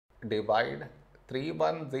divide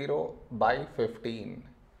 310 by 15.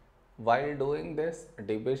 While doing this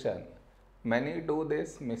division, many do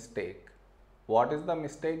this mistake. What is the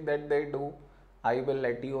mistake that they do? I will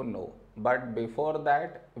let you know. But before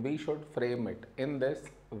that, we should frame it in this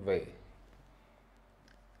way.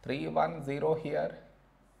 310 here,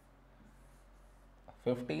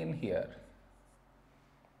 15 here.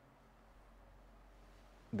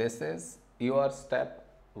 This is your step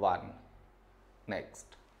 1. Next,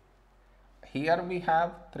 here we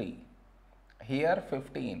have 3, here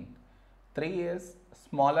 15. 3 is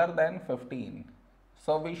smaller than 15.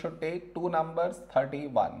 So we should take two numbers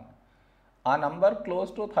 31. A number close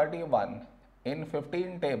to 31 in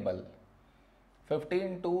 15 table,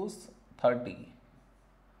 15 twos 30.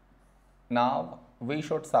 Now we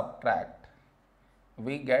should subtract.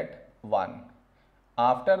 We get 1.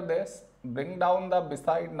 After this, bring down the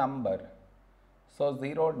beside number. So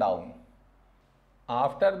 0 down.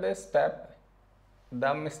 After this step,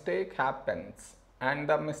 the mistake happens, and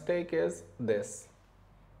the mistake is this.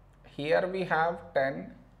 Here we have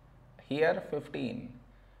 10, here 15.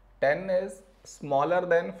 10 is smaller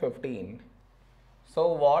than 15.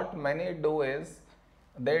 So what many do is,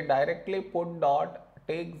 they directly put dot,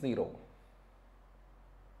 take 0,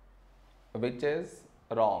 which is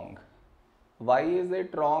wrong. Why is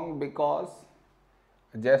it wrong? Because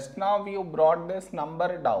just now you brought this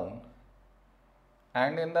number down,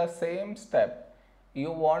 and in the same step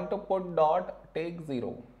you want to put dot, take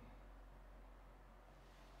 0,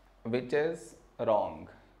 which is wrong.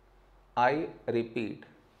 I repeat,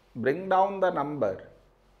 bring down the number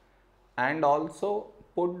and also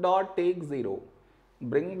put dot, take 0.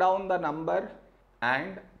 Bring down the number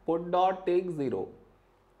and put dot, take 0.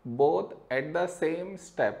 Both at the same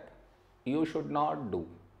step you should not do.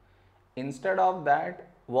 Instead of that,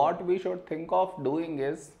 what we should think of doing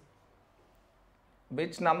is,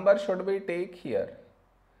 which number should we take here?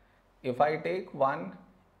 If I take 1,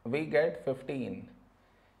 we get 15.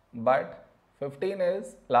 But 15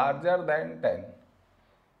 is larger than 10.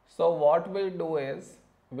 So what we do is,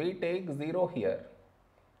 we take 0 here.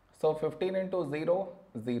 So 15 into 0,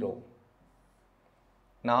 0.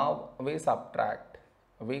 Now we subtract.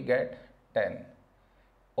 We get 10.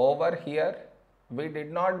 Over here, we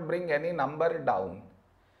did not bring any number down,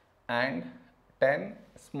 and 10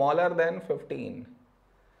 smaller than 15.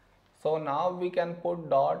 So now we can put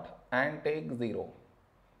dot and take 0.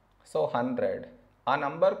 So 100. A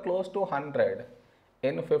number close to 100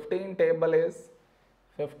 in 15 table is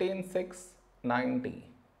 15 6 90.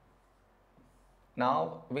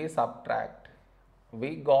 Now we subtract.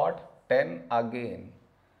 We got 10 again.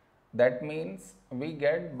 That means we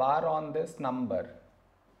get bar on this number.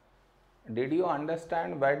 Did you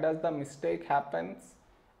understand where does the mistake happens?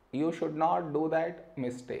 You should not do that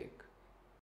mistake.